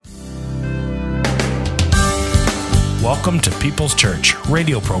Welcome to People's Church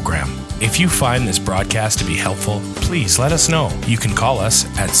radio program. If you find this broadcast to be helpful, please let us know. You can call us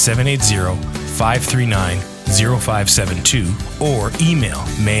at 780-539-0572 or email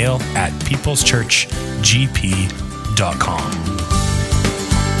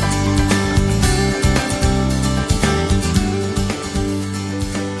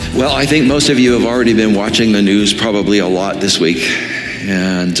Well, I think most of you have already been watching the news probably a lot this week,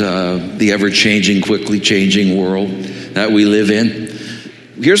 and the ever-changing, quickly changing world that we live in.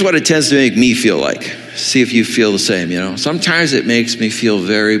 Here's what it tends to make me feel like. See if you feel the same, Sometimes it makes me feel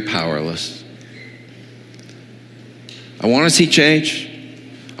very powerless. I want to see change.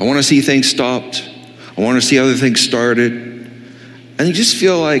 I want to see things stopped. I want to see other things started. And you just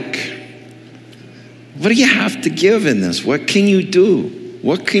feel like, what do you have to give in this? What can you do?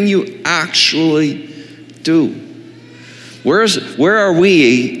 What can you actually do? Where are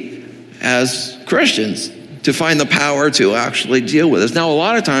we as Christians to find the power to actually deal with this? Now, a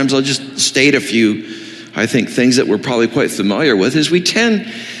lot of times, I'll just state a few, I think, things that we're probably quite familiar with, is we tend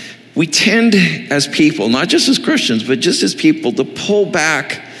as people, not just as Christians, but just as people, to pull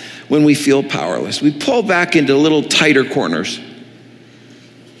back when we feel powerless. We pull back into little tighter corners.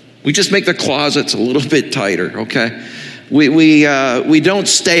 We just make the closets a little bit tighter, okay? We don't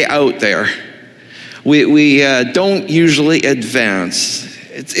stay out there. We don't usually advance.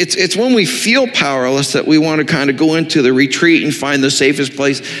 It's when we feel powerless that we want to kind of go into the retreat and find the safest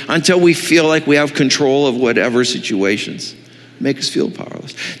place until we feel like we have control of whatever situations make us feel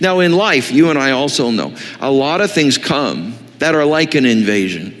powerless. Now in life, you and I also know, a lot of things come that are like an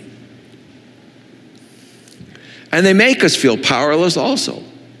invasion. And they make us feel powerless also.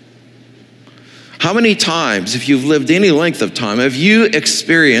 How many times, if you've lived any length of time, have you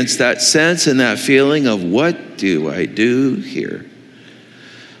experienced that sense and that feeling of, what do I do here?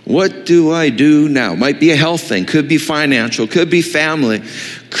 What do I do now? Might be a health thing, could be financial, could be family,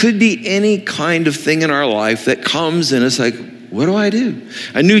 could be any kind of thing in our life that comes and it's like, what do I do?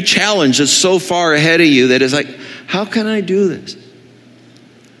 A new challenge that's so far ahead of you that is like, how can I do this?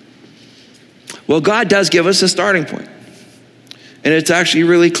 Well, God does give us a starting point. And it's actually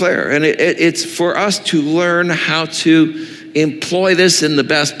really clear. And it's for us to learn how to employ this in the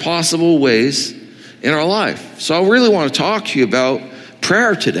best possible ways in our life. So I really want to talk to you about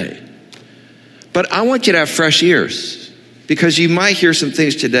prayer today. But I want you to have fresh ears, because you might hear some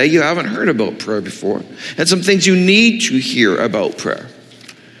things today you haven't heard about prayer before, and some things you need to hear about prayer.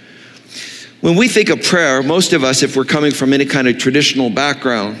 When we think of prayer, most of us, if we're coming from any kind of traditional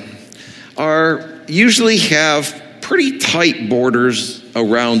background, usually have pretty tight borders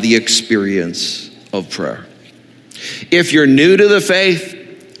around the experience of prayer. If you're new to the faith,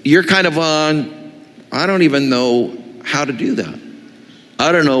 you're kind of on, I don't even know how to do that.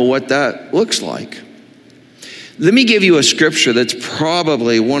 I don't know what that looks like. Let me give you a scripture that's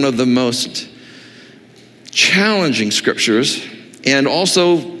probably one of the most challenging scriptures, and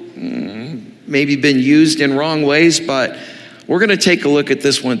also maybe been used in wrong ways, but we're going to take a look at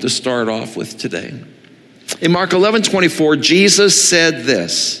this one to start off with today. In Mark 11:24, Jesus said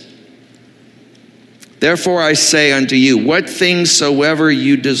this, "Therefore I say unto you, what things soever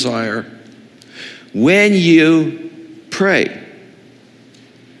you desire, when you pray,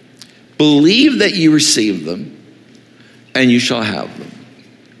 believe that you receive them, and you shall have them."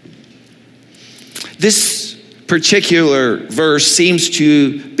 This particular verse seems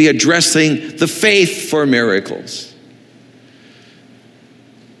to be addressing the faith for miracles.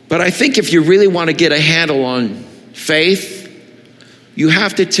 But I think if you really want to get a handle on faith, you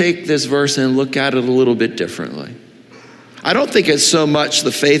have to take this verse and look at it a little bit differently. I don't think it's so much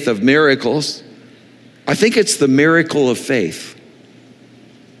the faith of miracles. I think it's the miracle of faith.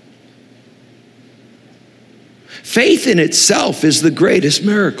 Faith in itself is the greatest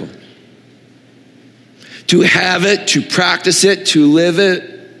miracle. To have it, to practice it, to live it.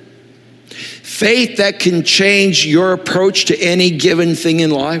 Faith that can change your approach to any given thing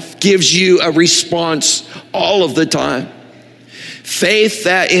in life, gives you a response all of the time. Faith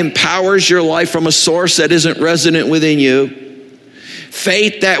that empowers your life from a source that isn't resident within you.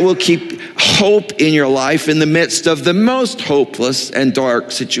 Faith that will keep hope in your life in the midst of the most hopeless and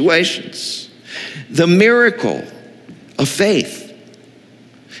dark situations. The miracle of faith.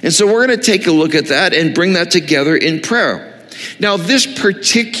 And so we're going to take a look at that and bring that together in prayer. Now, this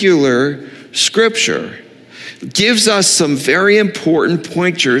particular scripture gives us some very important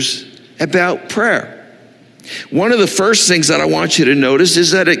pointers about prayer. One of the first things that I want you to notice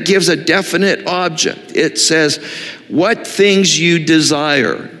is that it gives a definite object. It says, what things you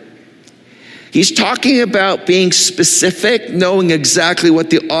desire. He's talking about being specific, knowing exactly what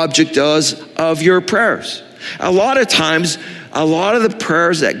the object is of your prayers. A lot of times, a lot of the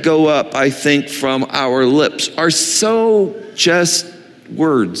prayers that go up, I think, from our lips are so just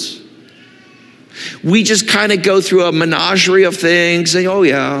words. We just kind of go through a menagerie of things, and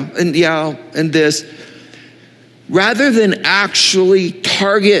and this, rather than actually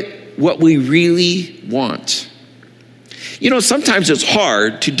target what we really want. Sometimes it's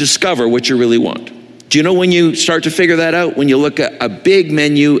hard to discover what you really want. Do you know when you start to figure that out? When you look at a big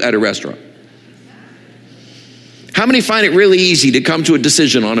menu at a restaurant. How many find it really easy to come to a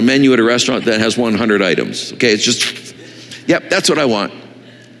decision on a menu at a restaurant that has 100 items? Okay, it's just, yep, that's what I want.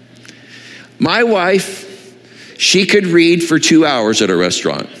 My wife, she could read for 2 hours at a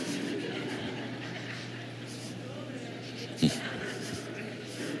restaurant.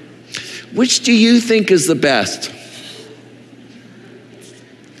 Which do you think is the best?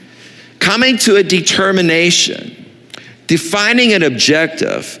 Coming to a determination, defining an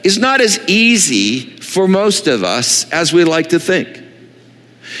objective is not as easy for most of us as we like to think.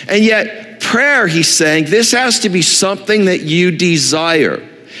 And yet, prayer, he's saying, this has to be something that you desire.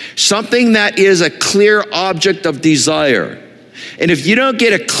 Something that is a clear object of desire. And if you don't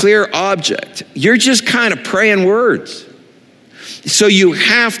get a clear object, you're just kind of praying words. So you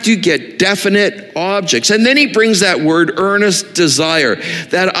have to get definite objects. And then he brings that word, earnest desire,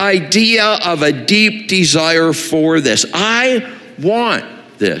 that idea of a deep desire for this. I want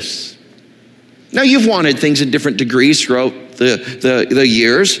this. Now, you've wanted things in different degrees throughout the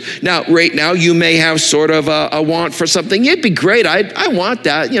years. Now, right now, you may have sort of a want for something. It'd be great. I want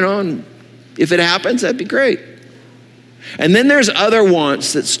that, and if it happens, that'd be great. And then there's other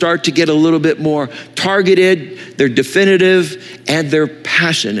wants that start to get a little bit more targeted, they're definitive, and they're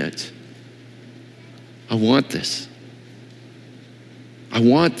passionate. I want this. I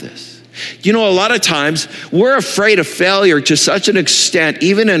want this. A lot of times we're afraid of failure to such an extent,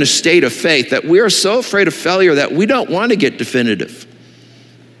 even in a state of faith, that we are so afraid of failure that we don't want to get definitive.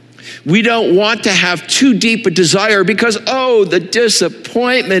 We don't want to have too deep a desire because, the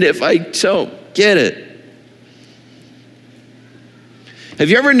disappointment if I don't get it. Have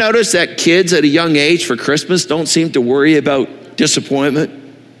you ever noticed that kids at a young age for Christmas don't seem to worry about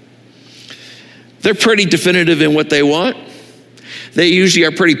disappointment? They're pretty definitive in what they want. They usually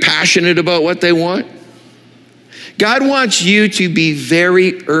are pretty passionate about what they want. God wants you to be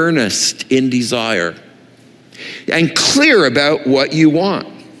very earnest in desire and clear about what you want.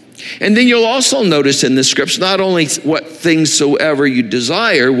 And then you'll also notice in the scripts, not only what things soever you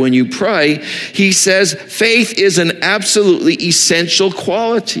desire when you pray, he says faith is an absolutely essential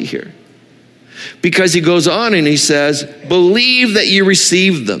quality here. Because he goes on and he says, believe that you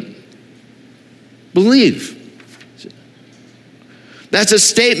receive them. Believe. That's a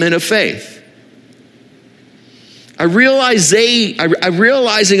statement of faith. A realizing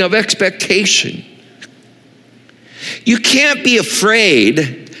of expectation. You can't be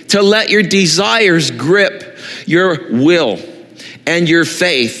afraid to let your desires grip your will and your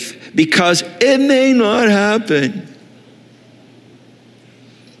faith because it may not happen.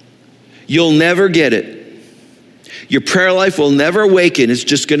 You'll never get it. Your prayer life will never awaken. It's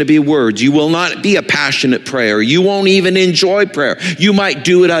just going to be words. You will not be a passionate prayer. You won't even enjoy prayer. You might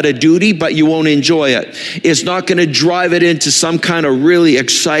do it out of duty, but you won't enjoy it. It's not going to drive it into some kind of really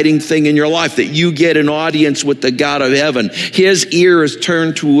exciting thing in your life that you get an audience with the God of heaven. His ear is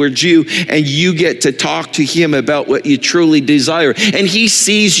turned towards you, and you get to talk to him about what you truly desire. And he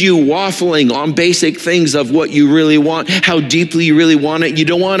sees you waffling on basic things of what you really want, how deeply you really want it. You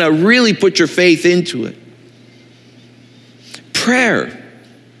don't want to really put your faith into it. Prayer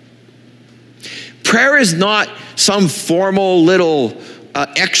is not some formal little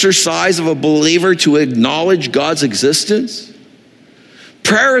exercise of a believer to acknowledge God's existence.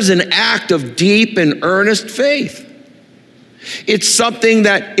 Prayer is an act of deep and earnest faith. It's something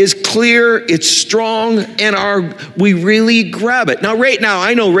that is clear, it's strong, and we really grab it. Now,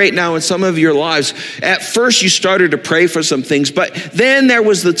 I know right now in some of your lives, at first you started to pray for some things, but then there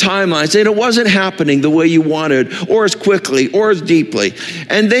was the timelines, and it wasn't happening the way you wanted, or as quickly, or as deeply.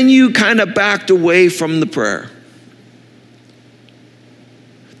 And then you kind of backed away from the prayer.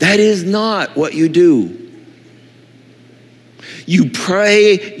 That is not what you do. You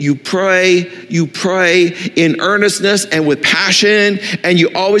pray in earnestness and with passion, and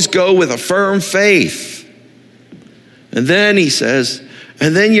you always go with a firm faith. And then he says,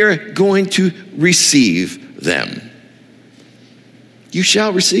 and then you're going to receive them. You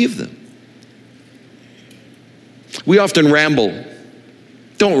shall receive them. We often ramble.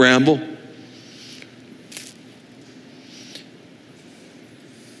 Don't ramble.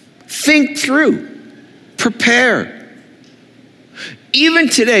 Think through. Prepare. Even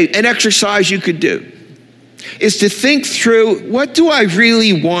today, an exercise you could do. is to think through, what do I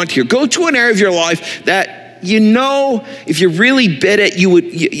really want here? Go to an area of your life that you know, if you really bid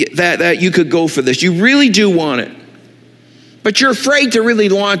it, that you could go for this. You really do want it. But you're afraid to really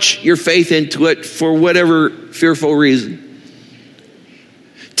launch your faith into it for whatever fearful reason.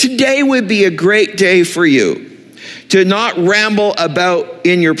 Today would be a great day for you to not ramble about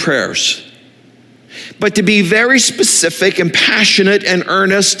in your prayers, but to be very specific and passionate and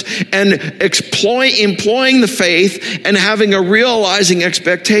earnest and employing the faith and having a realizing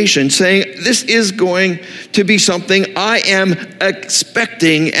expectation, saying, this is going to be something I am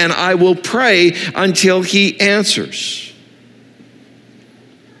expecting, and I will pray until he answers.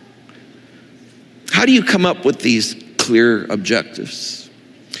 How do you come up with these clear objectives?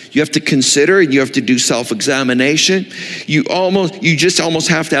 You have to consider, and you have to do self-examination. You just almost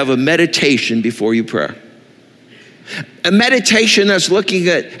have to have a meditation before you pray. A meditation that's looking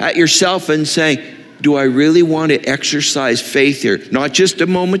at yourself and saying, do I really want to exercise faith here? Not just a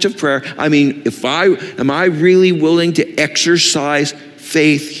moment of prayer. I mean, am I really willing to exercise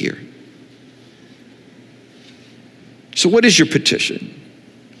faith here? So what is your petition?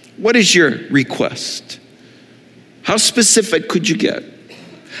 What is your request? How specific could you get?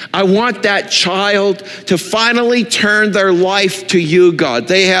 I want that child to finally turn their life to you, God.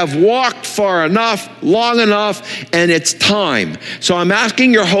 They have walked far enough, long enough, and it's time. So I'm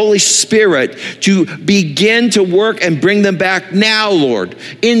asking your Holy Spirit to begin to work and bring them back now, Lord,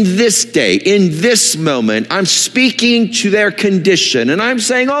 in this day, in this moment. I'm speaking to their condition, and I'm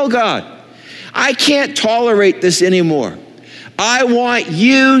saying, oh God, I can't tolerate this anymore. I want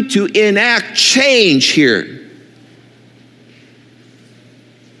you to enact change here.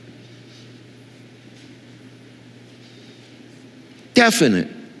 Definite,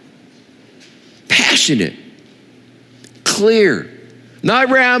 passionate, clear, not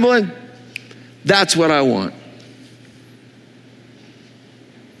rambling. That's what I want.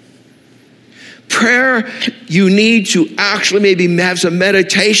 Prayer, you need to actually maybe have some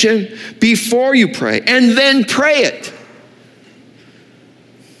meditation before you pray, and then pray it.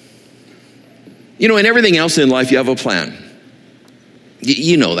 You know, in everything else in life, you have a plan.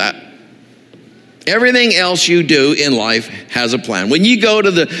 You know that. Everything else you do in life has a plan. When you go to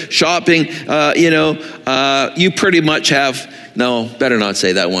the shopping, you pretty much have, no, better not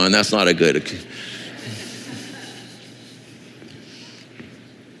say that one. That's not a good.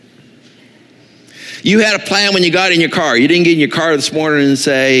 You had a plan when you got in your car. You didn't get in your car this morning and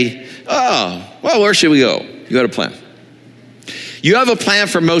say, oh, well, where should we go? You got a plan. You have a plan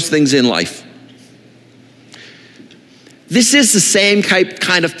for most things in life. This is the same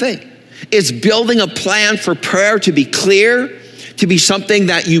kind of thing. It's building a plan for prayer to be clear, to be something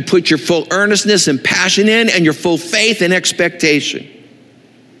that you put your full earnestness and passion in, and your full faith and expectation.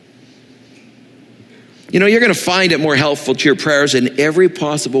 You know, you're going to find it more helpful to your prayers in every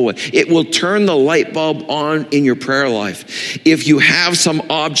possible way. It will turn the light bulb on in your prayer life if you have some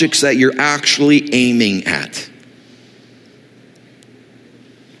objects that you're actually aiming at.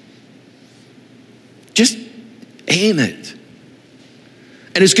 Just aim it.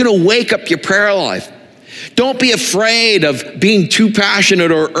 And it's going to wake up your prayer life. Don't be afraid of being too passionate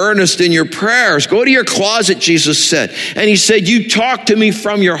or earnest in your prayers. Go to your closet, Jesus said. And he said, you talk to me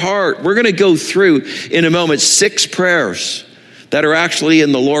from your heart. We're going to go through in a moment 6 prayers that are actually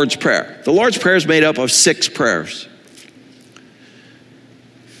in the Lord's Prayer. The Lord's Prayer is made up of 6 prayers.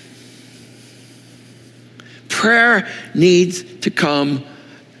 Prayer needs to come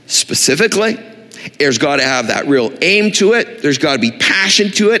specifically. There's got to have that real aim to it. There's got to be passion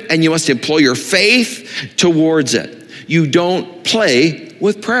to it, and you must employ your faith towards it. You don't play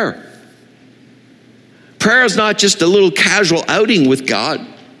with prayer. Prayer is not just a little casual outing with God.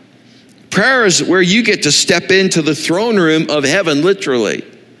 Prayer is where you get to step into the throne room of heaven, literally.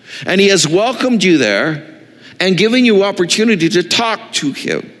 And he has welcomed you there and given you opportunity to talk to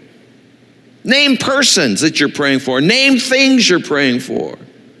him. Name persons that you're praying for. Name things you're praying for.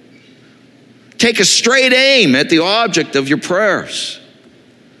 Take a straight aim at the object of your prayers.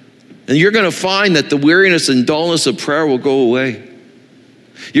 And you're going to find that the weariness and dullness of prayer will go away.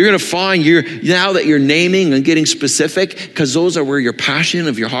 You're going to find now that you're naming and getting specific, because those are where your passion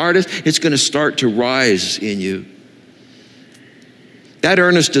of your heart is, it's going to start to rise in you. That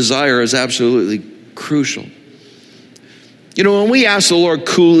earnest desire is absolutely crucial. You know, when we ask the Lord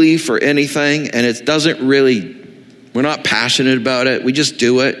coolly for anything, and it doesn't really, we're not passionate about it, we just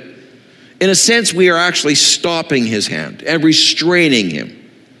do it. In a sense, we are actually stopping his hand and restraining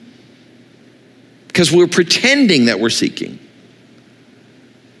him, because we're pretending that we're seeking.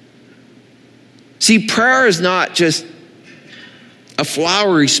 See, prayer is not just a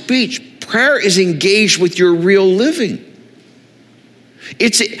flowery speech. Prayer is engaged with your real living.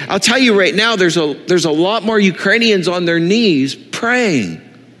 I'll tell you right now, there's a lot more Ukrainians on their knees praying,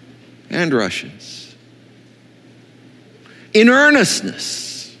 and Russians, in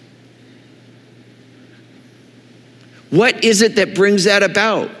earnestness. What is it that brings that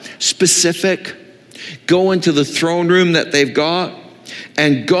about? Specific, go into the throne room that they've got,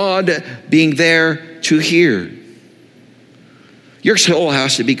 and God being there to hear. Your soul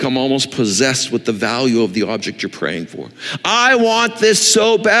has to become almost possessed with the value of the object you're praying for. I want this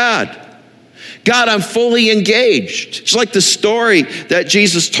so bad. God, I'm fully engaged. It's like the story that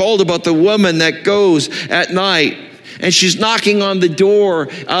Jesus told about the woman that goes at night and she's knocking on the door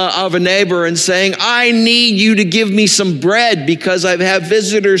of a neighbor and saying, I need you to give me some bread because I've had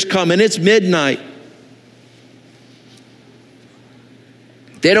visitors come and it's midnight.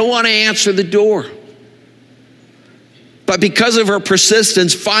 They don't want to answer the door. But because of her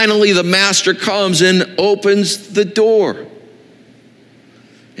persistence, finally the master comes and opens the door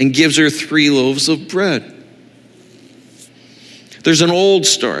and gives her 3 loaves of bread. There's an old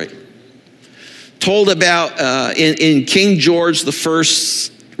story told about in King George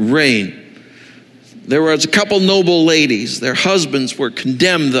I's reign. There was a couple noble ladies. Their husbands were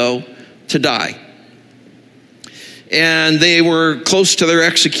condemned, though, to die. And they were close to their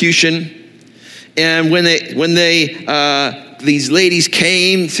execution. And when these ladies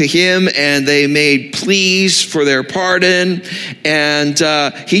came to him and they made pleas for their pardon, and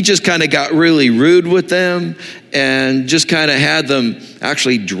he just kind of got really rude with them and just kind of had them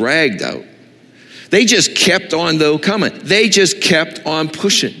actually dragged out. They just kept on though coming. They just kept on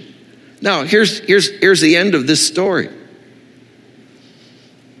pushing. Now here's the end of this story.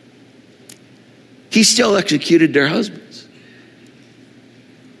 He still executed their husbands.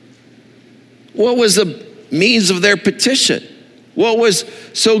 What was the means of their petition? What was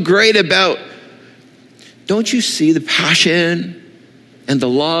so great about, don't you see the passion and the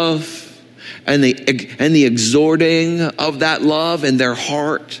love and the exhorting of that love in their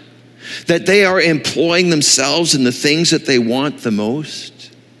heart? That they are employing themselves in the things that they want the most?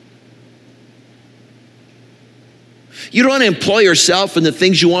 You don't employ yourself in the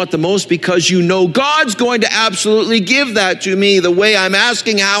things you want the most because you know God's going to absolutely give that to me the way I'm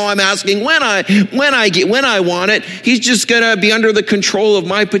asking, how I'm asking, when I want it. He's just going to be under the control of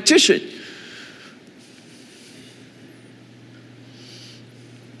my petition.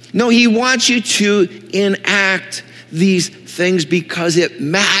 No, he wants you to enact these things because it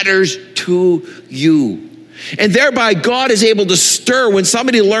matters to you. And thereby God is able to stir, when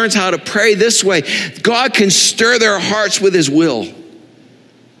somebody learns how to pray this way, God can stir their hearts with his will.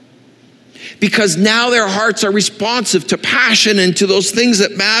 Because now their hearts are responsive to passion and to those things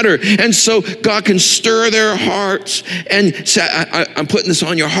that matter. And so God can stir their hearts and say, I'm putting this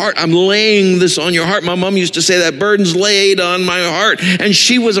on your heart. I'm laying this on your heart. My mom used to say that burden's laid on my heart. And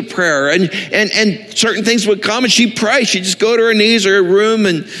she was a prayer. And certain things would come and she'd pray. She'd just go to her knees or her room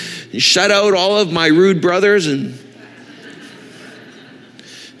and shut out all of my rude brothers and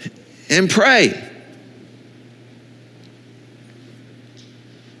pray.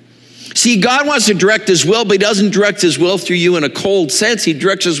 See, God wants to direct his will, but he doesn't direct his will through you in a cold sense. He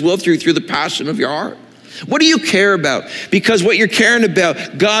directs his will through the passion of your heart. What do you care about? Because what you're caring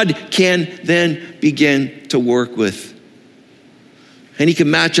about, God can then begin to work with. And he can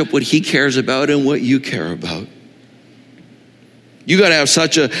match up what he cares about and what you care about. You got to have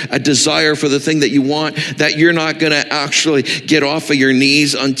such a desire for the thing that you want that you're not going to actually get off of your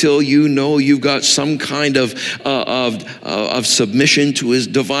knees until you know you've got some kind of submission to his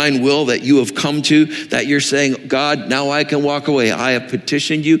divine will that you have come to, that you're saying, God, now I can walk away. I have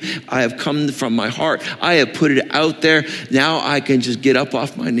petitioned you. I have come from my heart. I have put it out there. Now I can just get up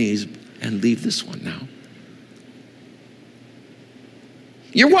off my knees and leave this one now.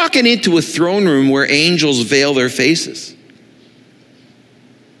 You're walking into a throne room where angels veil their faces.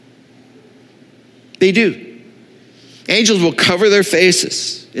 They do. Angels will cover their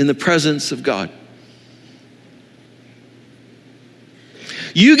faces in the presence of God.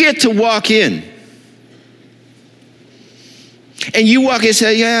 You get to walk in. And you walk in and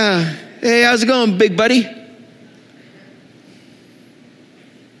say, yeah, hey, how's it going, big buddy?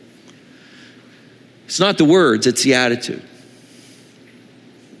 It's not the words, it's the attitude.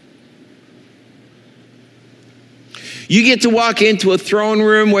 You get to walk into a throne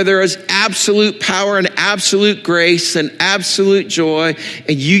room where there is absolute power and absolute grace and absolute joy,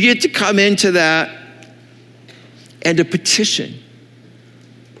 and you get to come into that and to petition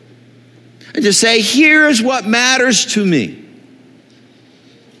and to say, here's what matters to me.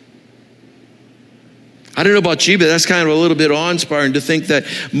 I don't know about you, but that's kind of a little bit awe-inspiring to think that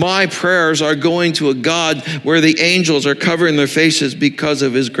my prayers are going to a God where the angels are covering their faces because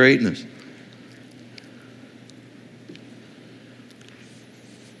of his greatness.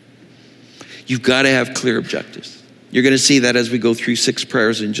 You've got to have clear objectives. You're going to see that as we go through 6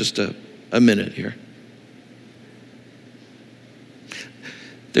 prayers in just a minute here.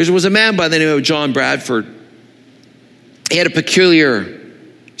 There was a man by the name of John Bradford. He had a peculiar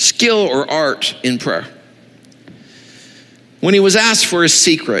skill or art in prayer. When he was asked for his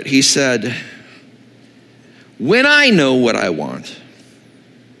secret, he said, "When I know what I want,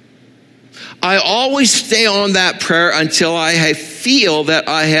 I always stay on that prayer until I feel that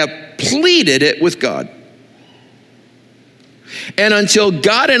I have pleaded it with God. And until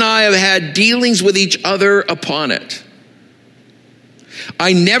God and I have had dealings with each other upon it.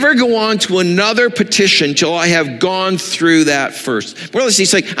 I never go on to another petition till I have gone through that first." Well,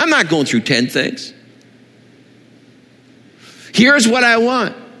 he's like, I'm not going through 10 things. Here's what I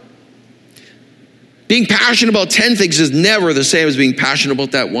want. Being passionate about 10 things is never the same as being passionate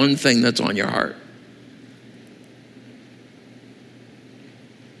about that one thing that's on your heart.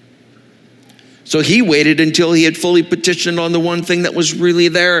 So he waited until he had fully petitioned on the one thing that was really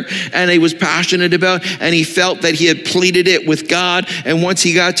there and he was passionate about, and he felt that he had pleaded it with God. And once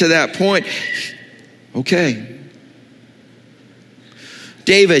he got to that point, okay.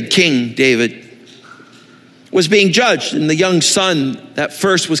 King David, was being judged, and the young son that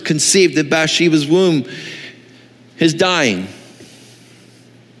first was conceived in Bathsheba's womb is dying.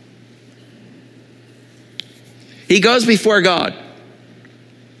 He goes before God.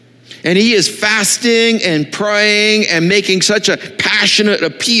 And he is fasting and praying and making such a passionate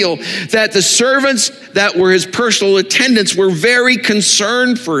appeal that the servants that were his personal attendants were very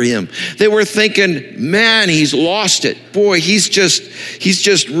concerned for him. They were thinking, man, he's lost it. Boy, he's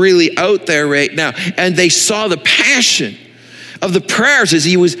just really out there right now. And they saw the passion of the prayers as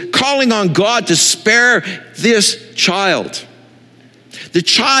he was calling on God to spare this child. The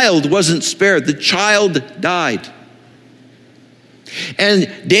child wasn't spared. The child died. And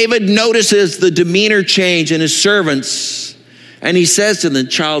David notices the demeanor change in his servants, and he says to them,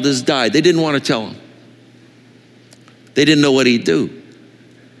 the child has died. They didn't want to tell him. They didn't know what he'd do.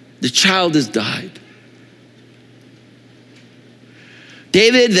 The child has died.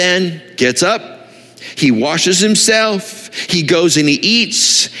 David then gets up, he washes himself, he goes and he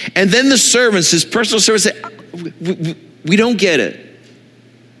eats, and then the servants, his personal servants, say, we don't get it.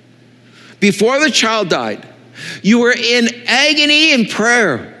 Before the child died, you were in agony and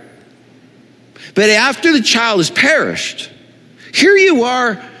prayer. But after the child has perished, here you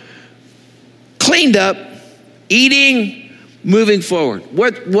are, cleaned up, eating, moving forward.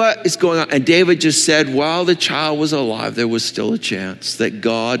 What is going on? And David just said, while the child was alive, there was still a chance that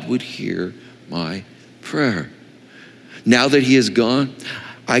God would hear my prayer. Now that he is gone,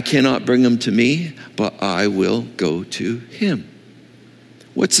 I cannot bring him to me, but I will go to him.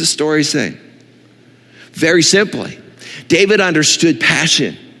 What's the story saying? Very simply, David understood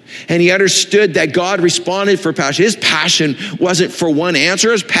passion, and he understood that God responded for passion. His passion wasn't for one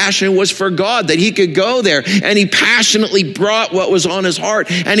answer. His passion was for God, that he could go there, and he passionately brought what was on his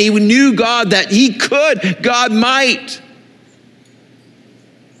heart, and he knew God that he could, God might.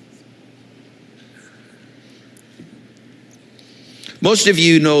 Most of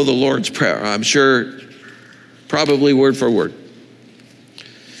you know the Lord's Prayer, I'm sure, probably word for word.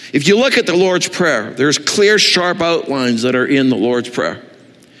 If you look at the Lord's Prayer, there's clear, sharp outlines that are in the Lord's Prayer.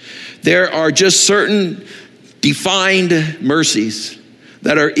 There are just certain defined mercies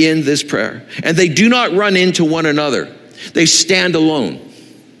that are in this prayer. And they do not run into one another. They stand alone.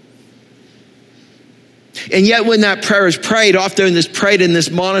 And yet when that prayer is prayed, often it's prayed in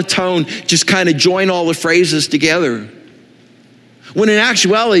this monotone, just kind of join all the phrases together. When in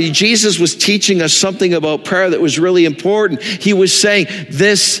actuality, Jesus was teaching us something about prayer that was really important. He was saying,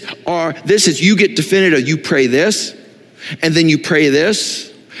 this is, you get definitive. You pray this, and then you pray this,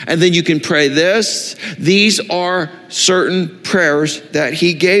 and then you can pray this. These are certain prayers that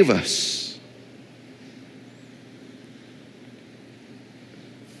he gave us.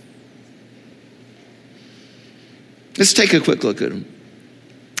 Let's take a quick look at them.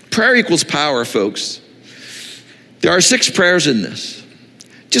 Prayer equals power, folks. There are 6 prayers in this.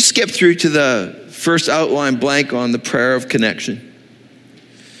 Just skip through to the first outline blank on the prayer of connection.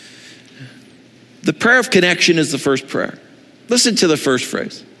 The prayer of connection is the first prayer. Listen to the first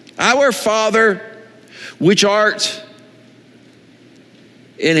phrase. Our Father, which art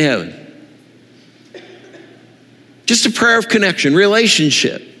in heaven. Just a prayer of connection,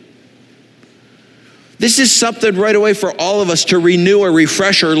 relationship. This is something right away for all of us to renew or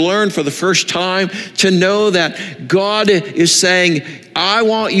refresh or learn for the first time, to know that God is saying, I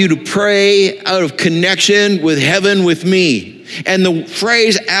want you to pray out of connection with heaven with me. And the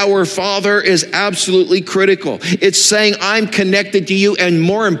phrase, our Father, is absolutely critical. It's saying, I'm connected to you, and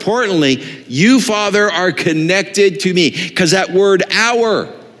more importantly, you, Father, are connected to me. Because that word,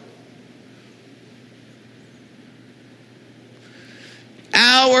 our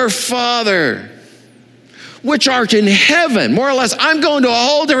Father, which art in heaven. More or less, I'm going to a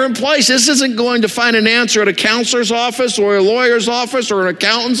whole different place. This isn't going to find an answer at a counselor's office or a lawyer's office or an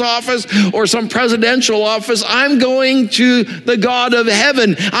accountant's office or some presidential office. I'm going to the God of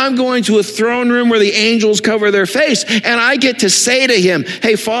heaven. I'm going to a throne room where the angels cover their face, and I get to say to him,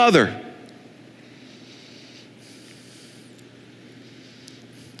 hey, Father.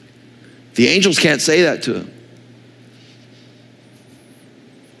 The angels can't say that to him.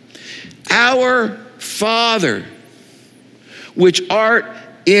 Our Father, which art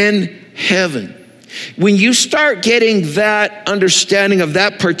in heaven. When you start getting that understanding of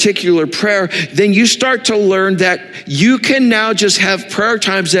that particular prayer, then you start to learn that you can now just have prayer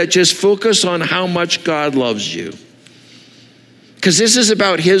times that just focus on how much God loves you. Because this is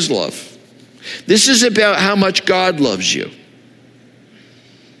about his love. This is about how much God loves you.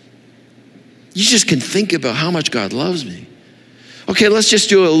 You just can think about how much God loves me. Okay, let's just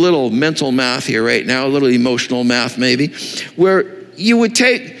do a little mental math here right now, a little emotional math maybe, where you would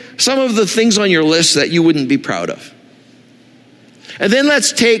take some of the things on your list that you wouldn't be proud of. And then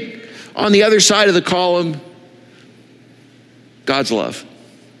let's take on the other side of the column, God's love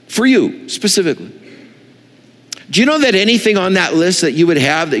for you specifically. Do you know that anything on that list that you would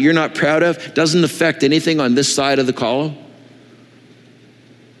have that you're not proud of doesn't affect anything on this side of the column?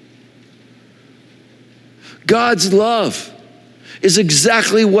 God's love is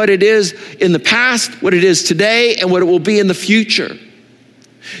exactly what it is in the past, what it is today, and what it will be in the future.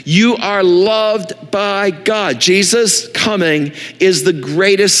 You are loved by God. Jesus coming is the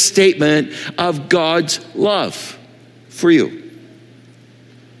greatest statement of God's love for you.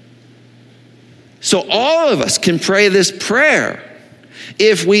 So all of us can pray this prayer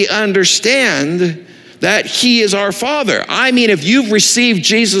if we understand that he is our Father. I mean, if you've received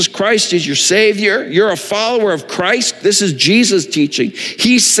Jesus Christ as your Savior, you're a follower of Christ, this is Jesus teaching.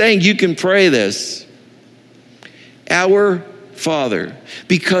 He's saying you can pray this. Our Father,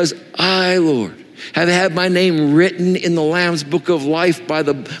 because I, Lord, have had my name written in the Lamb's book of life by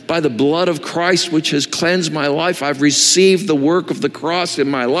the blood of Christ, which has cleansed my life. I've received the work of the cross in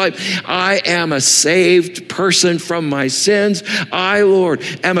my life. I am a saved person from my sins. I, Lord,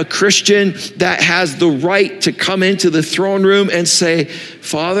 am a Christian that has the right to come into the throne room and say,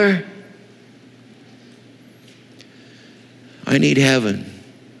 Father, I need heaven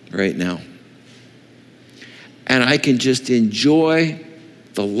right now. And I can just enjoy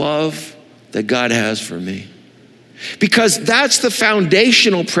the love that God has for me. Because that's the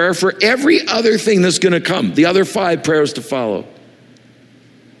foundational prayer for every other thing that's going to come, the other 5 prayers to follow.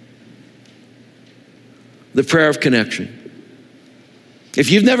 The prayer of connection. If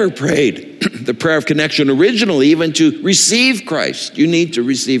you've never prayed the prayer of connection originally, even to receive Christ, you need to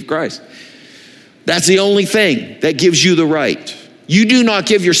receive Christ. That's the only thing that gives you the right. You do not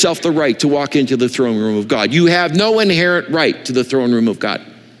give yourself the right to walk into the throne room of God. You have no inherent right to the throne room of God.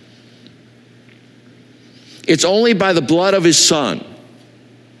 It's only by the blood of his Son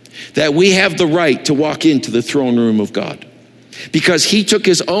that we have the right to walk into the throne room of God. Because he took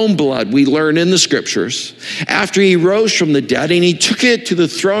his own blood, we learn in the scriptures, after he rose from the dead, and he took it to the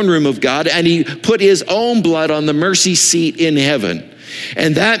throne room of God, and he put his own blood on the mercy seat in heaven.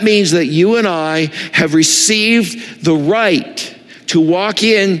 And that means that you and I have received the right to walk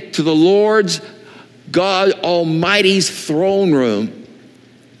into the Lord's God Almighty's throne room,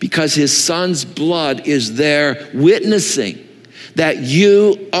 because his Son's blood is there witnessing that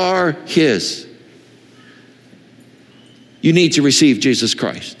you are his. You need to receive Jesus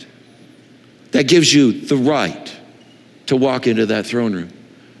Christ. That gives you the right to walk into that throne room.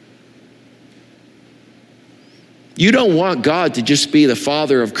 You don't want God to just be the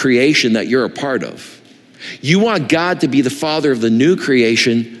Father of creation that you're a part of. You want God to be the Father of the new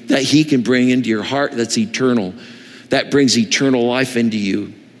creation that he can bring into your heart that's eternal, that brings eternal life into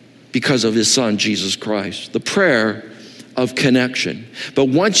you because of his Son, Jesus Christ. The prayer of connection. But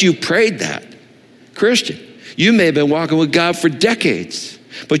once you've prayed that, Christian, you may have been walking with God for decades,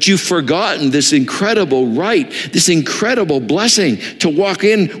 but you've forgotten this incredible right, this incredible blessing to walk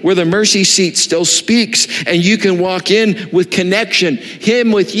in where the mercy seat still speaks, and you can walk in with connection.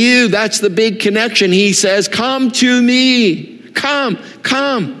 Him with you, that's the big connection. He says, come to me, come.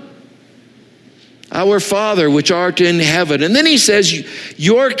 Our Father, which art in heaven. And then he says,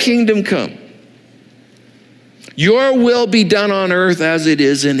 your kingdom come. Your will be done on earth as it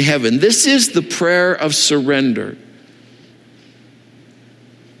is in heaven. This is the prayer of surrender.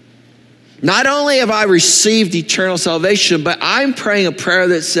 Not only have I received eternal salvation, but I'm praying a prayer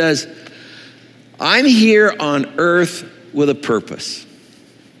that says, I'm here on earth with a purpose.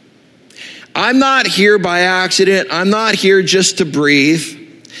 I'm not here by accident. I'm not here just to breathe.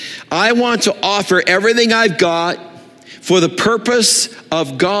 I want to offer everything I've got for the purpose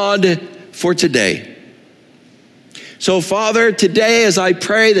of God for today. So, Father, today as I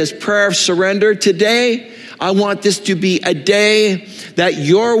pray this prayer of surrender, today I want this to be a day that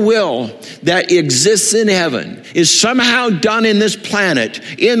your will that exists in heaven is somehow done in this planet,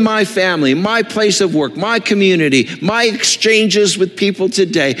 in my family, my place of work, my community, my exchanges with people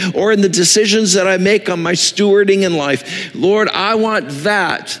today, or in the decisions that I make on my stewarding in life. Lord, I want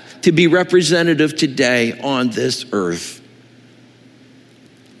that to be representative today on this earth.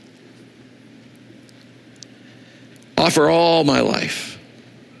 Offer all my life.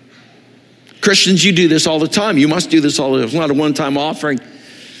 Christians, you do this all the time. You must do this all the time. It's not a one-time offering.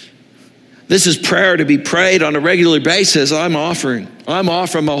 This is prayer to be prayed on a regular basis. I'm offering my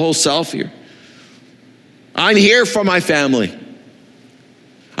whole self here. I'm here for my family.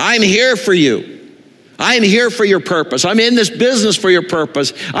 I'm here for you. I'm here for your purpose. I'm in this business for your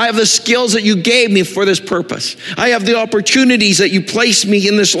purpose. I have the skills that you gave me for this purpose. I have the opportunities that you placed me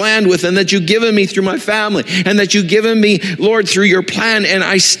in this land with, and that you've given me through my family, and that you've given me, Lord, through your plan. And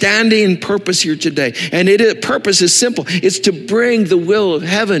I stand in purpose here today. And purpose is simple. It's to bring the will of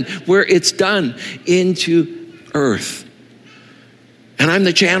heaven where it's done into earth. And I'm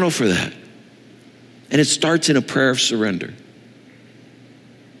the channel for that. And it starts in a prayer of surrender.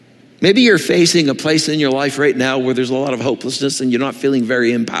 Maybe you're facing a place in your life right now where there's a lot of hopelessness and you're not feeling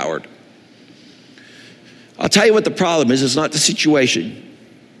very empowered. I'll tell you what the problem is. It's not the situation.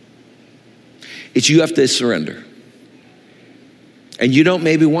 It's you have to surrender. And you don't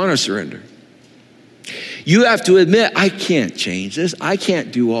maybe want to surrender. You have to admit, I can't change this. I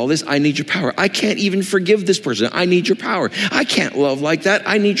can't do all this. I need your power. I can't even forgive this person. I need your power. I can't love like that.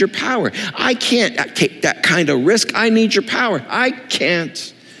 I need your power. I can't take that kind of risk. I need your power. I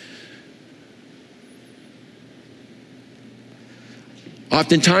can't.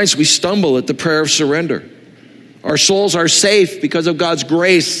 Oftentimes we stumble at the prayer of surrender. Our souls are safe because of God's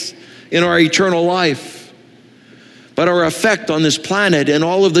grace in our eternal life. But our effect on this planet and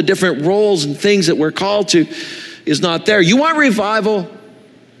all of the different roles and things that we're called to is not there. You want revival?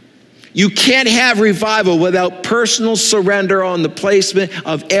 You can't have revival without personal surrender on the placement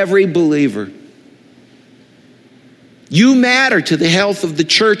of every believer. You matter to the health of the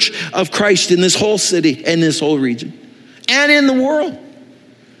church of Christ in this whole city and this whole region and in the world.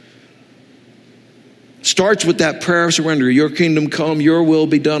 Starts with that prayer of surrender. Your kingdom come, your will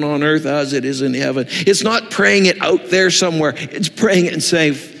be done on earth as it is in heaven. It's not praying it out there somewhere. It's praying it and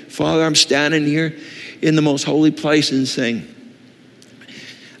saying, Father, I'm standing here in the most holy place and saying,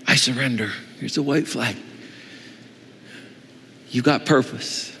 I surrender. Here's the white flag. You got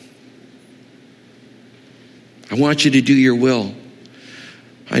purpose. I want you to do your will.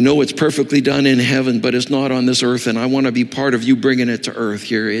 I know it's perfectly done in heaven, but it's not on this earth, and I want to be part of you bringing it to earth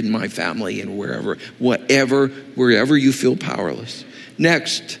here in my family and wherever you feel powerless.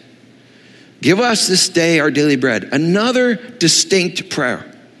 Next, give us this day our daily bread. Another distinct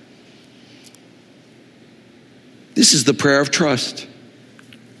prayer. This is the prayer of trust.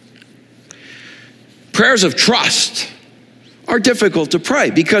 Prayers of trust are difficult to pray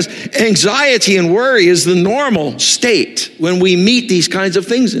because anxiety and worry is the normal state when we meet these kinds of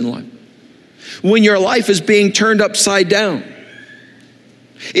things in life. When your life is being turned upside down,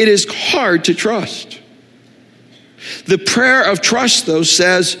 it is hard to trust. The prayer of trust, though,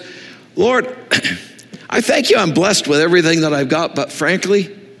 says, Lord, I thank you I'm blessed with everything that I've got, but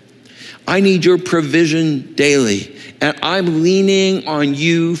frankly, I need your provision daily, and I'm leaning on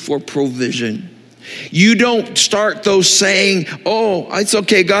you for provision. You don't start those saying, oh, it's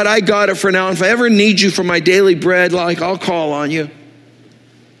okay, God, I got it for now. If I ever need you for my daily bread, I'll call on you.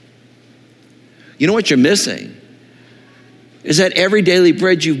 You know what you're missing? Is that every daily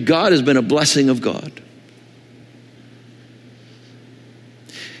bread you've got has been a blessing of God.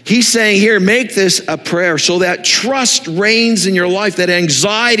 He's saying here, make this a prayer so that trust reigns in your life, that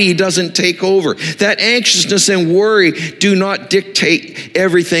anxiety doesn't take over, that anxiousness and worry do not dictate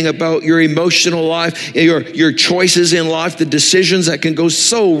everything about your emotional life, your choices in life, the decisions that can go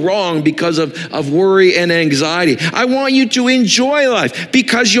so wrong because of worry and anxiety. I want you to enjoy life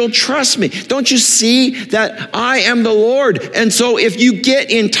because you'll trust me. Don't you see that I am the Lord? And so if you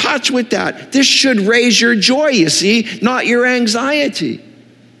get in touch with that, this should raise your joy, you see, not your anxiety.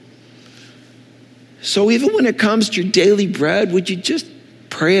 So even when it comes to your daily bread, would you just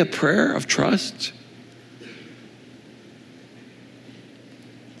pray a prayer of trust?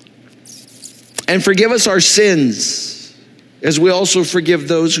 And forgive us our sins, as we also forgive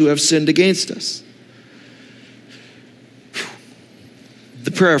those who have sinned against us. The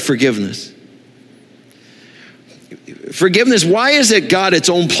prayer of forgiveness. Forgiveness, why is it got its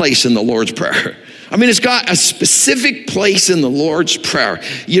own place in the Lord's Prayer? I mean, it's got a specific place in the Lord's Prayer.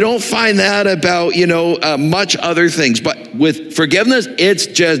 You don't find that about, much other things. But with forgiveness, it's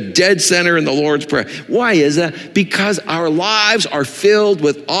just dead center in the Lord's Prayer. Why is that? Because our lives are filled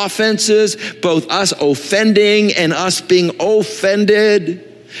with offenses, both us offending and us being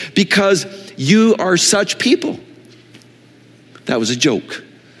offended, because you are such people. That was a joke.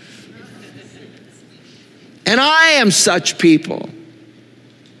 And I am such people.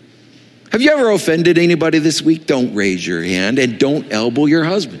 Have you ever offended anybody this week? Don't raise your hand and don't elbow your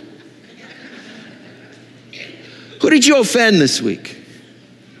husband. Who did you offend this week?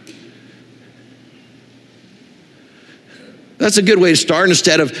 That's a good way to start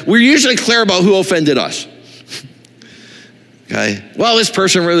instead of, we're usually clear about who offended us. Okay? Well, this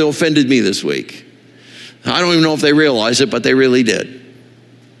person really offended me this week. I don't even know if they realize it, but they really did.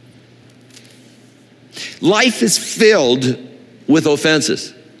 Life is filled with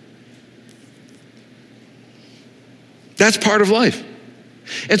offenses. That's part of life.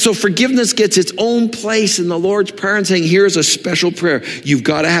 And so forgiveness gets its own place in the Lord's Prayer, and saying, here's a special prayer. You've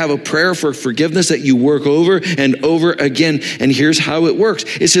got to have a prayer for forgiveness that you work over and over again. And here's how it works.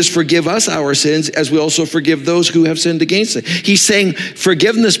 It says, forgive us our sins as we also forgive those who have sinned against us. He's saying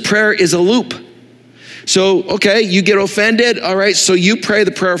forgiveness prayer is a loop. So, okay, you get offended. All right, so you pray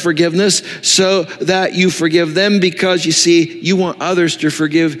the prayer of forgiveness so that you forgive them, because you see, you want others to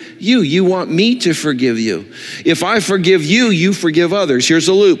forgive you. You want me to forgive you. If I forgive you, you forgive others. Here's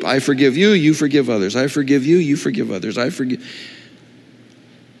a loop. I forgive you, you forgive others. I forgive you, you forgive others. I forgive.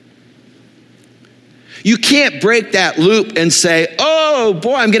 You can't break that loop and say, oh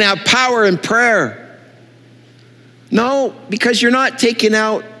boy, I'm going to have power in prayer. No, because you're not taking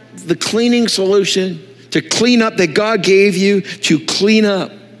out the cleaning solution to clean up that God gave you to clean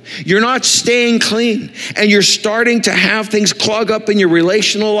up. You're not staying clean, and you're starting to have things clog up in your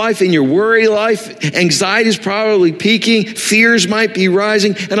relational life, in your worry life. Anxiety is probably peaking. Fears might be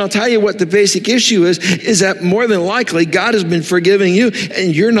rising. And I'll tell you what the basic issue is that more than likely God has been forgiving you,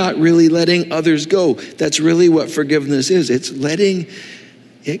 and you're not really letting others go. That's really what forgiveness is. It's letting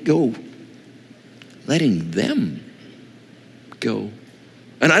it go. Letting them go.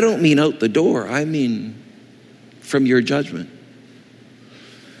 And I don't mean out the door. I mean from your judgment.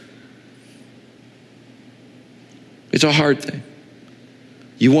 It's a hard thing.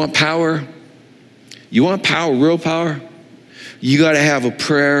 You want power? You want power, real power? You got to have a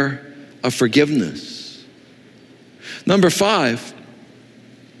prayer of forgiveness. Number 5,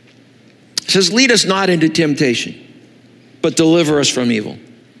 it says, lead us not into temptation, but deliver us from evil.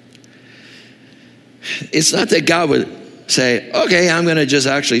 It's not that God would say, okay, I'm going to just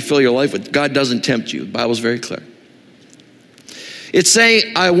actually fill your life with. God doesn't tempt you. The Bible's very clear. It's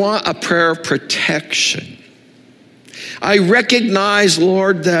saying, I want a prayer of protection. I recognize,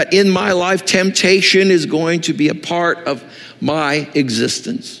 Lord, that in my life, temptation is going to be a part of my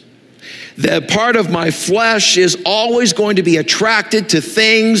existence. The part of my flesh is always going to be attracted to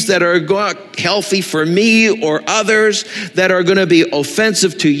things that are healthy for me or others, that are going to be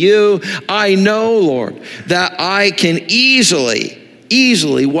offensive to you. I know, Lord, that I can easily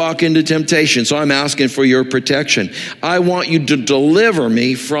walk into temptation. So I'm asking for your protection. I want you to deliver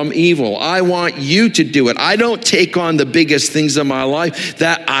me from evil. I want you to do it. I don't take on the biggest things in my life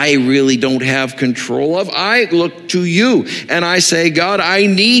that I really don't have control of. I look to you and I say, God, I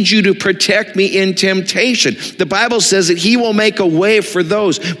need you to protect me in temptation. The Bible says that he will make a way for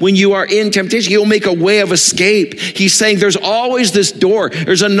those when you are in temptation. He will make a way of escape. He's saying there's always this door.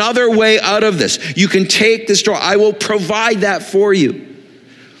 There's another way out of this. You can take this door. I will provide that for you.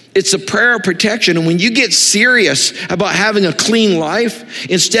 It's a prayer of protection. And when you get serious about having a clean life,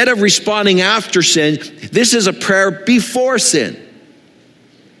 instead of responding after sin, this is a prayer before sin.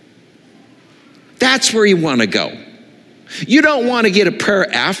 That's where you want to go. You don't want to get a prayer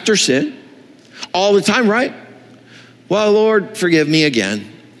after sin all the time, right? Well, Lord, forgive me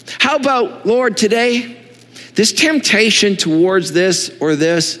again. How about, Lord, today, this temptation towards this or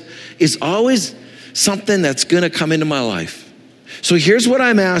this is always something that's going to come into my life. So here's what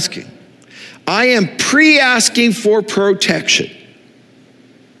I'm asking. I am pre-asking for protection.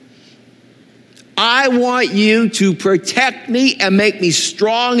 I want you to protect me and make me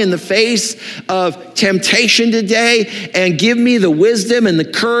strong in the face of temptation today and give me the wisdom and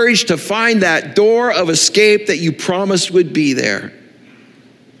the courage to find that door of escape that you promised would be there.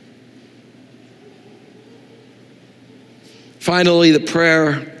 Finally, the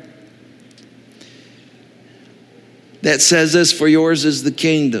prayer that says this, for yours is the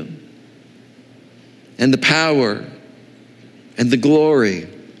kingdom and the power and the glory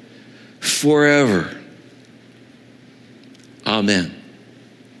forever. Amen.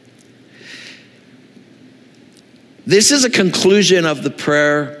 This is a conclusion of the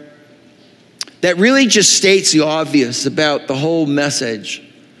prayer that really just states the obvious about the whole message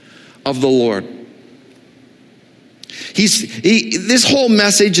of the Lord. This whole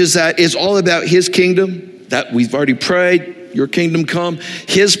message is all about his kingdom, that we've already prayed, your kingdom come,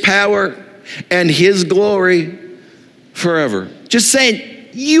 his power and his glory forever. Just saying,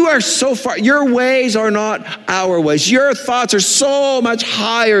 you are so far, your ways are not our ways. Your thoughts are so much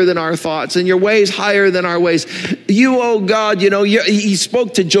higher than our thoughts, and your ways higher than our ways. You, oh God, he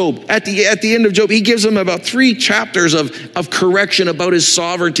spoke to Job. At the end of Job, he gives him about 3 chapters of correction about his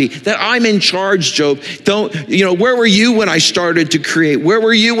sovereignty, that I'm in charge, Job. Where were you when I started to create? Where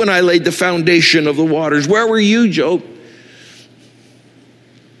were you when I laid the foundation of the waters? Where were you, Job?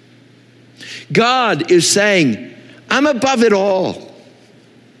 God is saying, I'm above it all.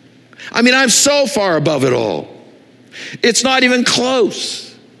 I'm so far above it all. It's not even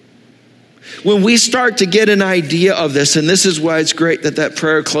close. When we start to get an idea of this, and this is why it's great that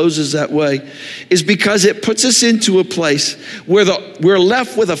prayer closes that way, is because it puts us into a place where we're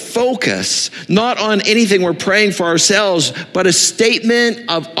left with a focus, not on anything we're praying for ourselves, but a statement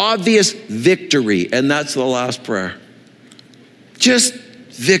of obvious victory. And that's the last prayer. Just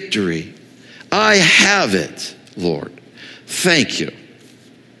victory. I have it, Lord. Thank you.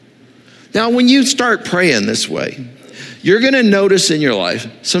 Now, when you start praying this way, you're going to notice in your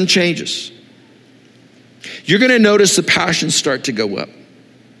life some changes. You're going to notice the passions start to go up.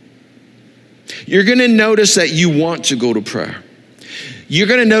 You're going to notice that you want to go to prayer. You're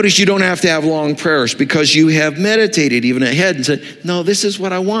going to notice you don't have to have long prayers because you have meditated even ahead and said, no, this is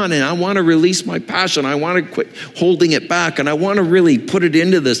what I want, and I want to release my passion. I want to quit holding it back, and I want to really put it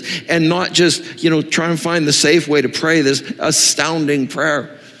into this and not just, try and find the safe way to pray this astounding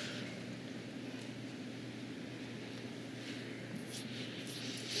prayer.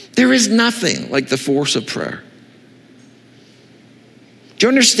 There is nothing like the force of prayer. Do you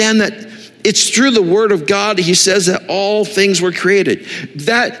understand that it's through the word of God, he says that all things were created.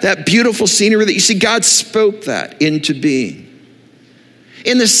 That beautiful scenery that you see, God spoke that into being.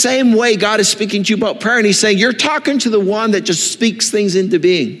 In the same way, God is speaking to you about prayer, and he's saying, you're talking to the one that just speaks things into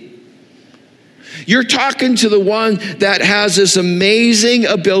being. You're talking to the one that has this amazing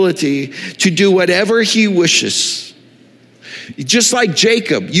ability to do whatever he wishes. Just like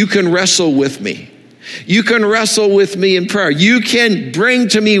Jacob, you can wrestle with me. You can wrestle with me in prayer. You can bring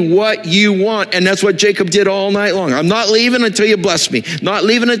to me what you want. And that's what Jacob did all night long. I'm not leaving until you bless me. Not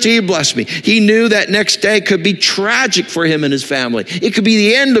leaving until you bless me. He knew that next day could be tragic for him and his family. It could be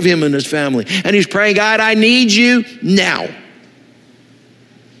the end of him and his family. And he's praying, God, I need you now.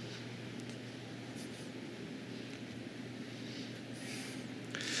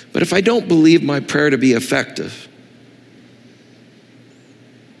 But if I don't believe my prayer to be effective,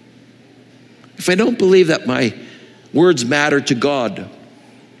 if I don't believe that my words matter to God,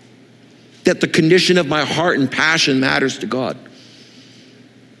 that the condition of my heart and passion matters to God,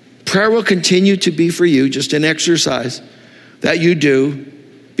 prayer will continue to be for you just an exercise that you do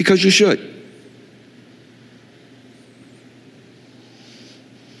because you should.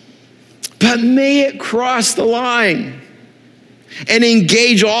 But may it cross the line and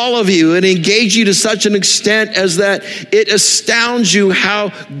engage all of you, and engage you to such an extent as that it astounds you how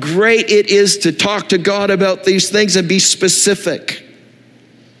great it is to talk to God about these things and be specific.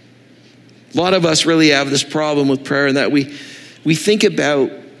 A lot of us really have this problem with prayer, in that we think about,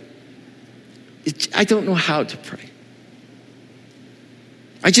 I don't know how to pray.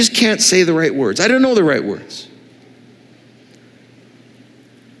 I just can't say the right words. I don't know the right words.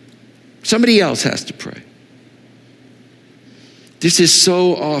 Somebody else has to pray. This is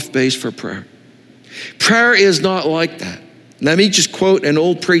so off base for prayer. Prayer is not like that. Let me just quote an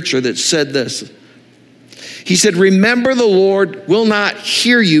old preacher that said this. He said, remember the Lord will not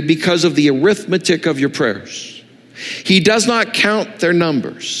hear you because of the arithmetic of your prayers. He does not count their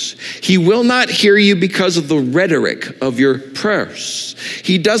numbers. He will not hear you because of the rhetoric of your prayers.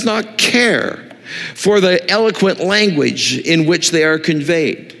 He does not care for the eloquent language in which they are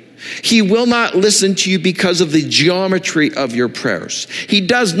conveyed. He will not listen to you because of the geometry of your prayers. He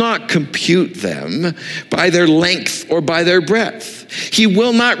does not compute them by their length or by their breadth. He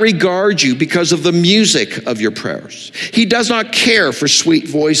will not regard you because of the music of your prayers. He does not care for sweet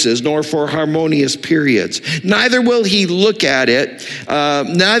voices nor for harmonious periods. Neither will he look at it.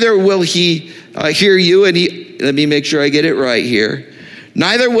 Neither will he hear you. And let me make sure I get it right here.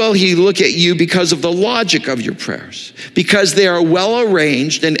 Neither will he look at you because of the logic of your prayers, because they are well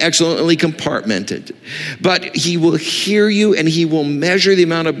arranged and excellently compartmented. But he will hear you and he will measure the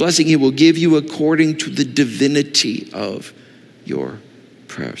amount of blessing he will give you according to the divinity of your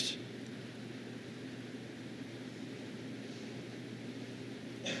prayers.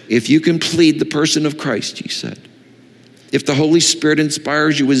 If you can plead the person of Christ, he said, if the Holy Spirit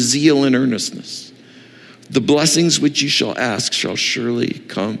inspires you with zeal and earnestness, the blessings which you shall ask shall surely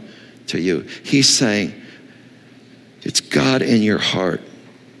come to you. He's saying, it's God in your heart.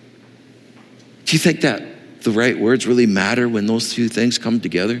 Do you think that the right words really matter when those two things come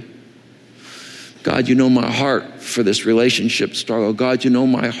together? God, you know my heart for this relationship struggle. God, you know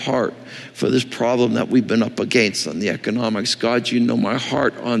my heart for this problem that we've been up against on the economics. God, you know my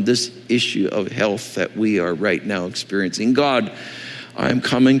heart on this issue of health that we are right now experiencing. God, I'm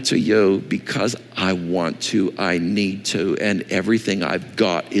coming to you because I want to, I need to, and everything I've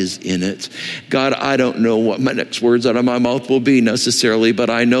got is in it. God, I don't know what my next words out of my mouth will be necessarily, but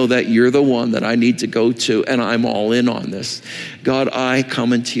I know that you're the one that I need to go to, and I'm all in on this. God, I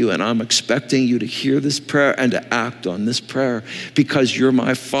come into you, and I'm expecting you to hear this prayer and to act on this prayer because you're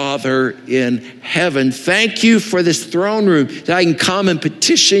my Father in heaven. Thank you for this throne room that I can come and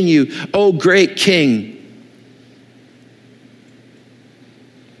petition you, oh great King.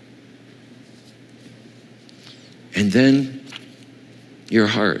 And then your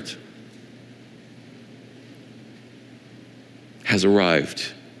heart has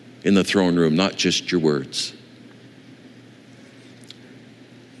arrived in the throne room, not just your words.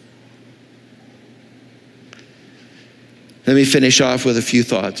 Let me finish off with a few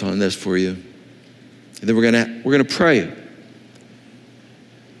thoughts on this for you. And then we're gonna pray.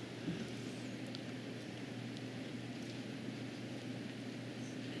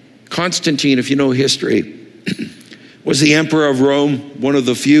 Constantine, if you know history, was the emperor of Rome, one of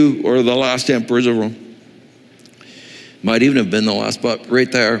the few or the last emperors of Rome. Might even have been the last, but right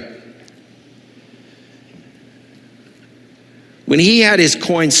there. When he had his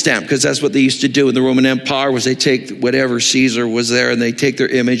coin stamped, because that's what they used to do in the Roman Empire, was they take whatever Caesar was there and they take their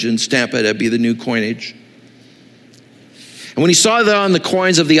image and stamp it, that'd be the new coinage. And when he saw that on the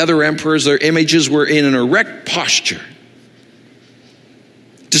coins of the other emperors, their images were in an erect posture,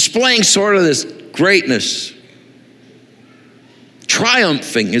 displaying sort of this greatness.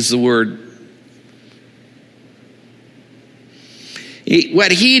 Triumphing is the word.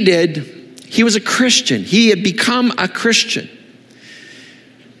 What he did, he was a Christian. He had become a Christian.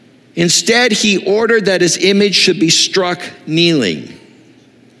 Instead, he ordered that his image should be struck kneeling.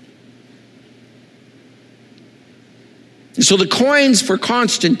 And so the coins for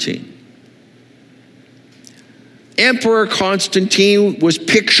Constantine, Emperor Constantine was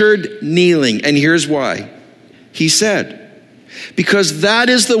pictured kneeling. And here's why. He said, because that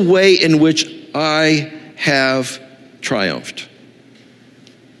is the way in which I have triumphed.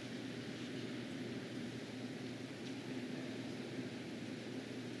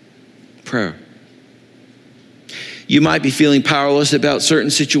 Prayer. You might be feeling powerless about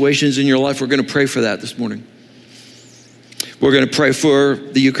certain situations in your life. We're going to pray for that this morning. We're going to pray for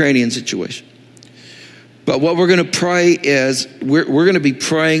the Ukrainian situation. But what we're going to pray is, we're going to be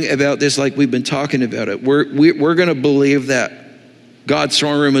praying about this like we've been talking about it. We're going to believe that God's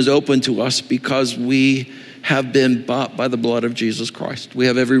throne room is open to us because we have been bought by the blood of Jesus Christ. We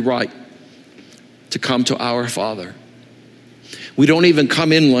have every right to come to our Father. We don't even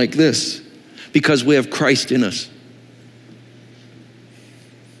come in like this because we have Christ in us.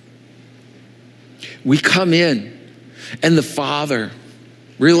 We come in and the Father,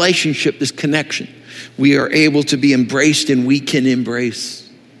 relationship, this connection, we are able to be embraced and we can embrace.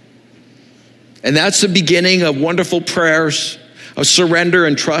 And that's the beginning of wonderful prayers of surrender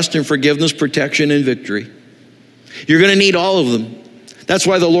and trust and forgiveness, protection and victory. You're going to need all of them. That's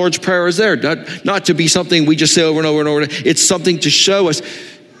why the Lord's Prayer is there. Not to be something we just say over and over and over. It's something to show us,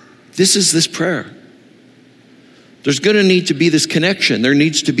 this is this prayer. There's going to need to be this connection. There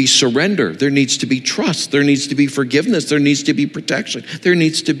needs to be surrender. There needs to be trust. There needs to be forgiveness. There needs to be protection. There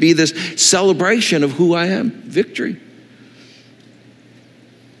needs to be this celebration of who I am, victory.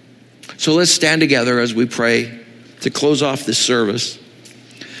 So let's stand together as we pray to close off this service.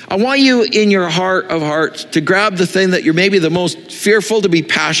 I want you in your heart of hearts to grab the thing that you're maybe the most fearful to be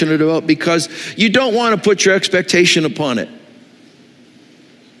passionate about, because you don't want to put your expectation upon it.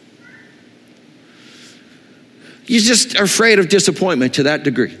 You just are afraid of disappointment to that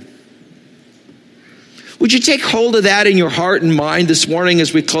degree. Would you take hold of that in your heart and mind this morning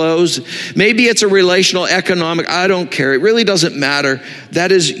as we close? Maybe it's a relational, economic, I don't care. It really doesn't matter.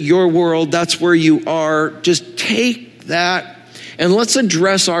 That is your world. That's where you are. Just take that and let's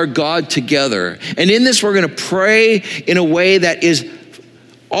address our God together. And in this, we're going to pray in a way that is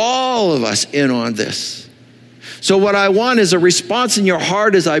all of us in on this. So what I want is a response in your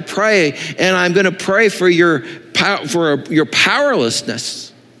heart as I pray, and I'm going to pray for your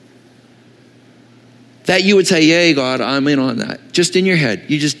powerlessness. That you would say, yay, God, I'm in on that. Just in your head.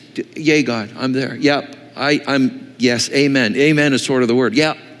 You just, yay, God, I'm there. Yep, I'm, yes, amen. Amen is sort of the word.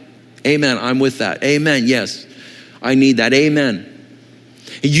 Yep, amen, I'm with that. Amen, yes, I need that. Amen.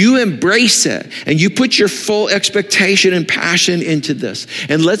 You embrace it and you put your full expectation and passion into this.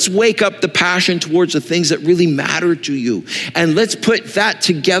 And let's wake up the passion towards the things that really matter to you. And let's put that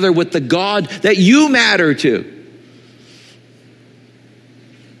together with the God that you matter to.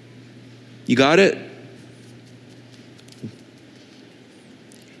 You got it?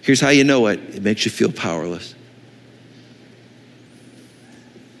 Here's how you know it. It makes you feel powerless.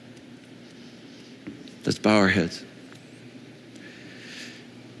 Let's bow our heads.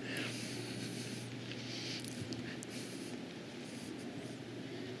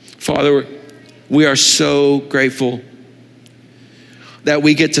 Father, we are so grateful that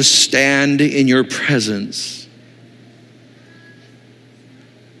we get to stand in your presence.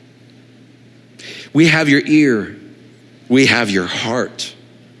 We have your ear. We have your heart.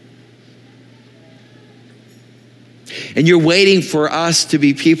 And you're waiting for us to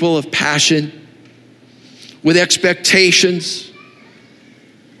be people of passion, with expectations,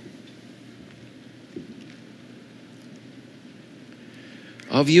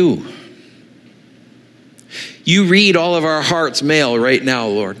 of you. You read all of our heart's mail right now,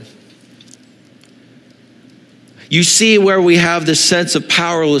 Lord. You see where we have this sense of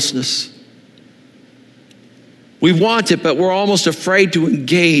powerlessness. We want it, but we're almost afraid to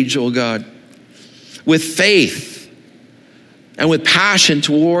engage, oh God, with faith and with passion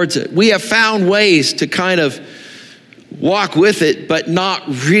towards it. We have found ways to kind of walk with it, but not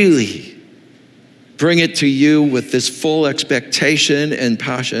really bring it to you with this full expectation and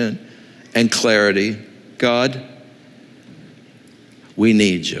passion and clarity. God, we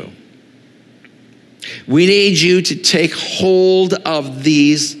need you. We need you to take hold of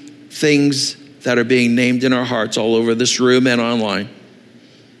these things that are being named in our hearts all over this room and online.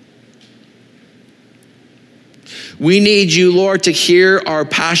 We need you, Lord, to hear our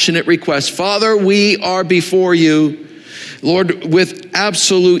passionate requests. Father, we are before you, Lord, with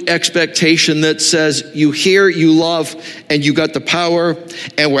absolute expectation that says you hear, you love, and you got the power,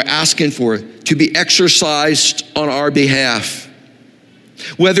 and we're asking for it to be exercised on our behalf.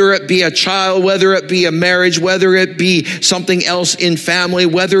 Whether it be a child, whether it be a marriage, whether it be something else in family,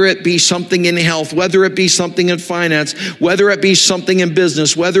 whether it be something in health, whether it be something in finance, whether it be something in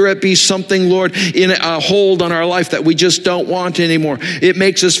business, whether it be something, Lord, in a hold on our life that we just don't want anymore. It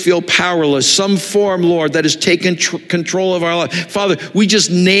makes us feel powerless. Some form, Lord, that has taken control of our life. Father, we just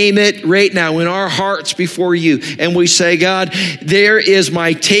name it right now in our hearts before you. And we say, God, there is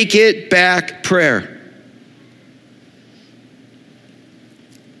my take it back prayer.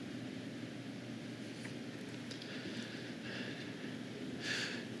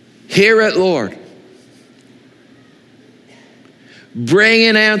 Hear it, Lord. Bring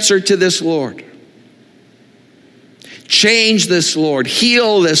an answer to this, Lord. Change this, Lord.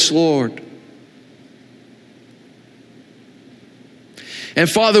 Heal this, Lord. And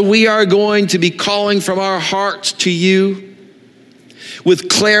Father, we are going to be calling from our hearts to you with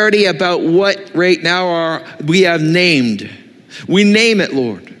clarity about what right now we have named. We name it,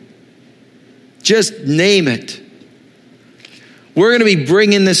 Lord. Just name it. We're going to be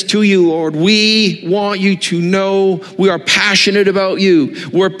bringing this to you, Lord. We want you to know we are passionate about you.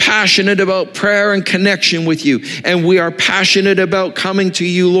 We're passionate about prayer and connection with you. And we are passionate about coming to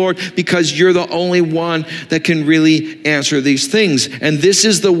you, Lord, because you're the only one that can really answer these things. And this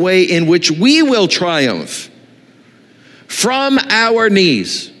is the way in which we will triumph from our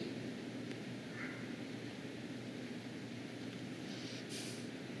knees.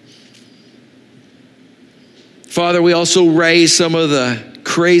 Father, we also raise some of the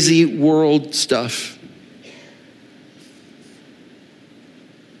crazy world stuff.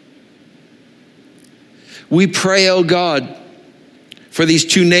 We pray, oh God, for these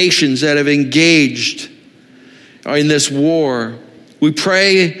two nations that have engaged in this war. We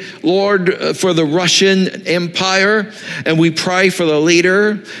pray, Lord, for the Russian Empire, and we pray for the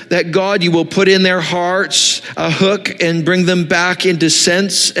leader that, God, you will put in their hearts a hook and bring them back into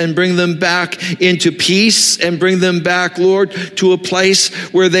sense and bring them back into peace and bring them back, Lord, to a place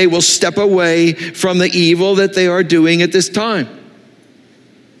where they will step away from the evil that they are doing at this time.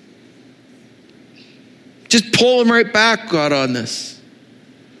 Just pull them right back, God, on this.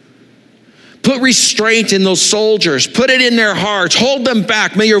 Put restraint in those soldiers. Put it in their hearts. Hold them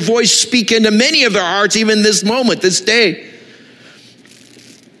back. May your voice speak into many of their hearts, even this moment, this day.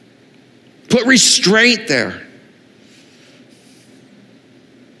 Put restraint there.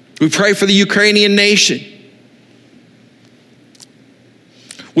 We pray for the Ukrainian nation.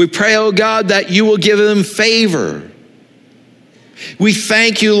 We pray, oh God, that you will give them favor. We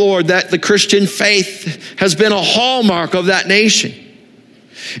thank you, Lord, that the Christian faith has been a hallmark of that nation.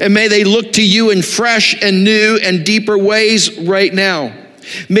 And may they look to you in fresh and new and deeper ways right now.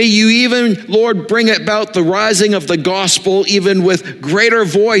 May you even, Lord, bring about the rising of the gospel even with greater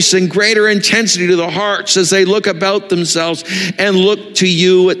voice and greater intensity to the hearts as they look about themselves and look to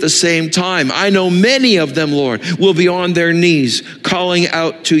you at the same time. I know many of them, Lord, will be on their knees calling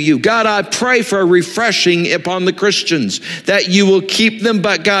out to you. God, I pray for a refreshing upon the Christians, that you will keep them,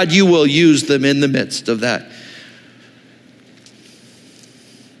 but God, you will use them in the midst of that.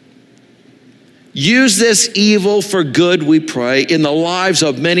 Use this evil for good, we pray, in the lives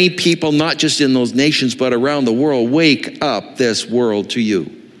of many people, not just in those nations, but around the world. Wake up this world to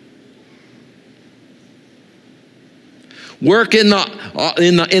you. Work in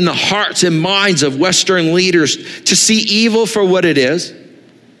the hearts and minds of Western leaders to see evil for what it is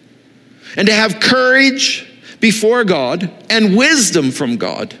and to have courage before God and wisdom from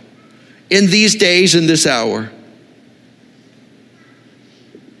God in these days and this hour.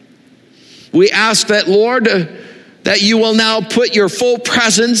 We ask that, Lord, that you will now put your full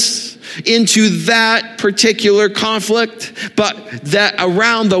presence into that particular conflict, but that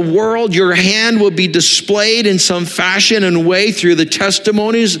around the world your hand will be displayed in some fashion and way through the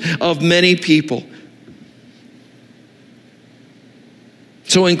testimonies of many people.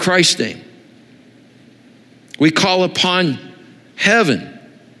 So in Christ's name, we call upon heaven,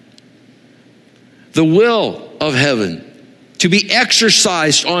 the will of heaven, to be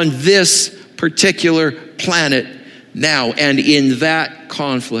exercised on this particular planet now and in that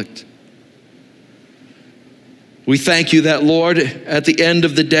conflict. We thank you that, Lord, at the end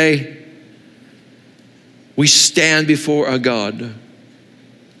of the day, we stand before a God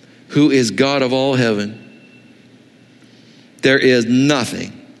who is God of all heaven. There is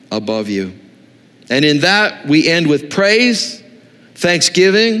nothing above you. And in that, we end with praise,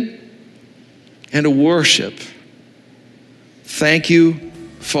 thanksgiving, and a worship. Thank you,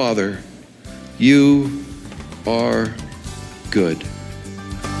 Father. You are good.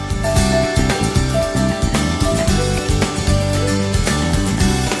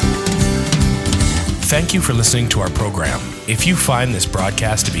 Thank you for listening to our program. If you find this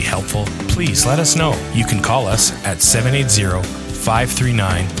broadcast to be helpful, please let us know. You can call us at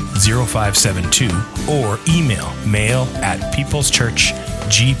 780-539-0572 or email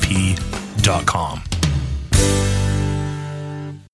mail@peopleschurchgp.com.